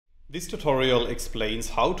This tutorial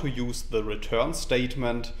explains how to use the return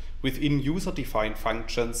statement within user-defined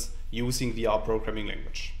functions using the R programming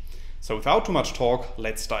language. So without too much talk,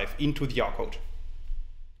 let's dive into the R code.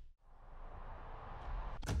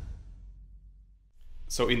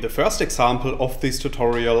 So in the first example of this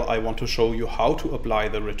tutorial, I want to show you how to apply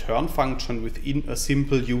the return function within a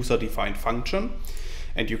simple user-defined function.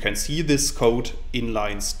 And you can see this code in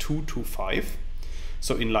lines 2 to 5.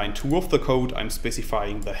 So in line 2 of the code, I'm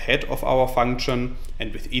specifying the head of our function,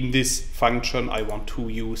 and within this function I want to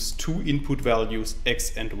use two input values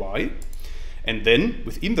x and y. And then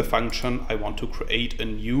within the function I want to create a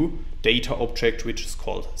new data object which is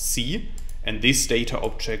called c, and this data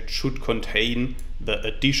object should contain the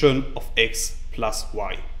addition of x plus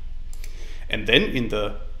y. And then in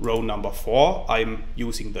the row number 4 I'm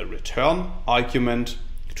using the return argument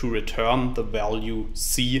to return the value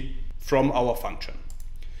c from our function.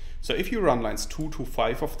 So if you run lines 2 to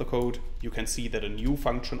 5 of the code, you can see that a new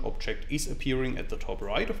function object is appearing at the top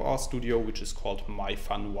right of RStudio, which is called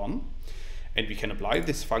myFun1. And we can apply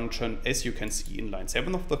this function as you can see in line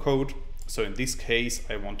 7 of the code. So in this case,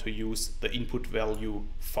 I want to use the input value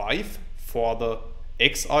 5 for the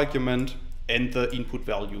x argument and the input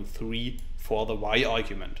value 3 for the y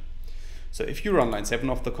argument. So if you run line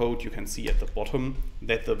 7 of the code, you can see at the bottom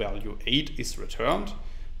that the value 8 is returned.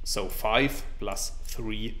 So 5 plus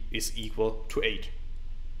 3 is equal to 8.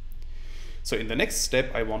 So in the next step,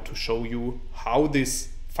 I want to show you how this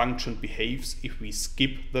function behaves if we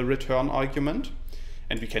skip the return argument.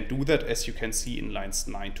 And we can do that as you can see in lines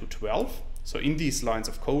 9 to 12. So in these lines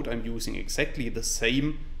of code, I'm using exactly the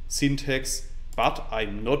same syntax, but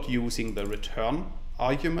I'm not using the return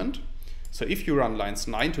argument. So if you run lines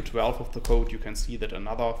 9 to 12 of the code, you can see that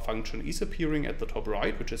another function is appearing at the top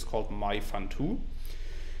right, which is called myFun2.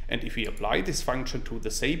 And if we apply this function to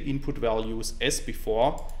the same input values as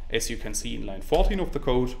before, as you can see in line 14 of the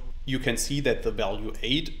code, you can see that the value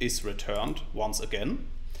 8 is returned once again.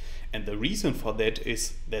 And the reason for that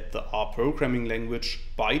is that the R programming language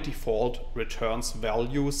by default returns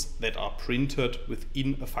values that are printed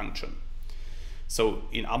within a function. So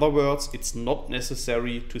in other words, it's not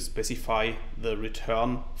necessary to specify the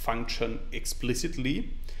return function explicitly.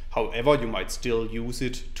 However, you might still use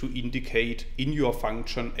it to indicate in your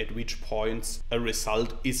function at which points a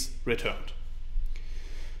result is returned.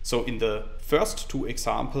 So in the first two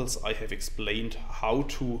examples, I have explained how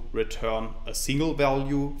to return a single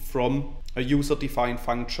value from a user-defined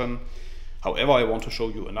function. However, I want to show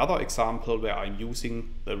you another example where I'm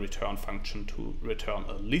using the return function to return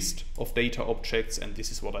a list of data objects, and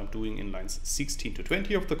this is what I'm doing in lines 16 to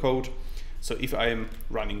 20 of the code. So if I'm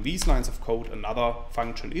running these lines of code, another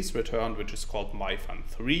function is returned, which is called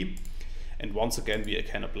myFun3. And once again, we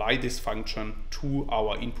can apply this function to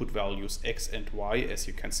our input values x and y, as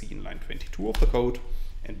you can see in line 22 of the code.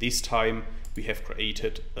 And this time we have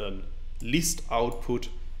created a list output,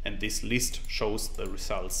 and this list shows the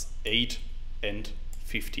results 8 and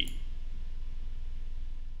 15.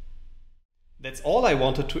 That's all I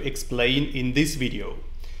wanted to explain in this video.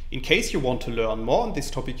 In case you want to learn more on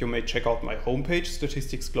this topic, you may check out my homepage,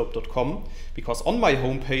 statisticsglobe.com, because on my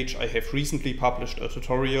homepage I have recently published a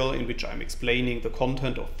tutorial in which I'm explaining the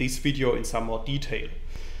content of this video in some more detail.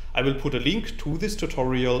 I will put a link to this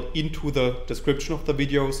tutorial into the description of the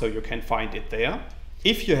video, so you can find it there.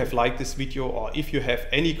 If you have liked this video or if you have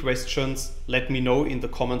any questions, let me know in the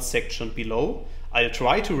comments section below. I'll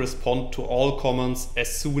try to respond to all comments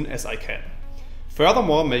as soon as I can.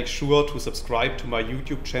 Furthermore, make sure to subscribe to my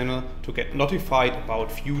YouTube channel to get notified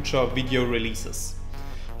about future video releases.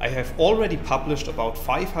 I have already published about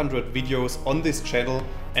 500 videos on this channel,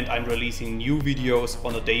 and I'm releasing new videos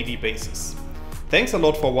on a daily basis. Thanks a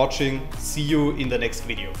lot for watching. See you in the next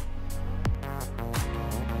video.